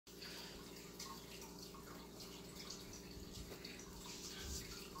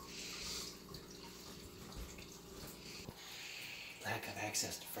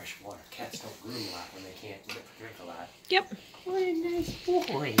access to fresh water. Cats don't groom a lot when they can't drink a lot. Yep. What a nice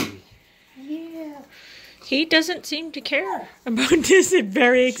boy. Yeah. He doesn't seem to care about this. And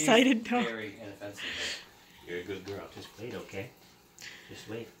very excited though. Very inoffensive. You're a good girl. Just wait, okay? Just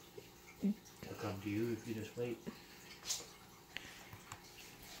wait. He'll come to you if you just wait.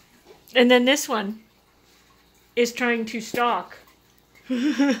 And then this one is trying to stalk.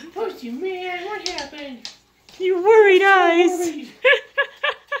 Posty man, what happened? You worried eyes.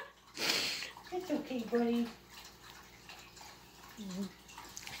 It's okay, buddy.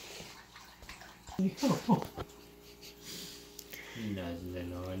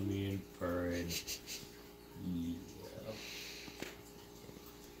 Nuzzling on me and purring. Yeah.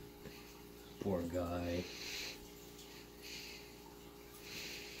 Poor guy.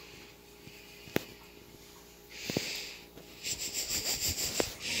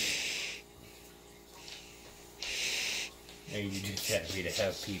 Are you just happy to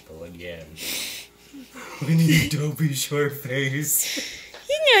have people again? We need Dopey short face.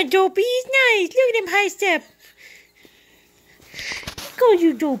 He's not dopey, he's nice. Look at him high step. Go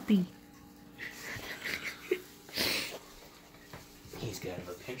you dopey. He's got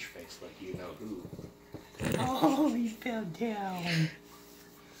a pinch face like you know who. Oh, he fell down.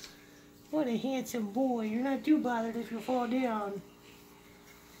 What a handsome boy. You're not too bothered if you fall down.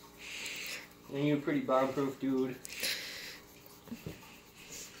 Ain't you a pretty bomb-proof dude?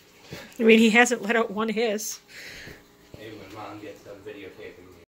 I mean, he hasn't let out one hiss. Maybe when Mom gets done videotaping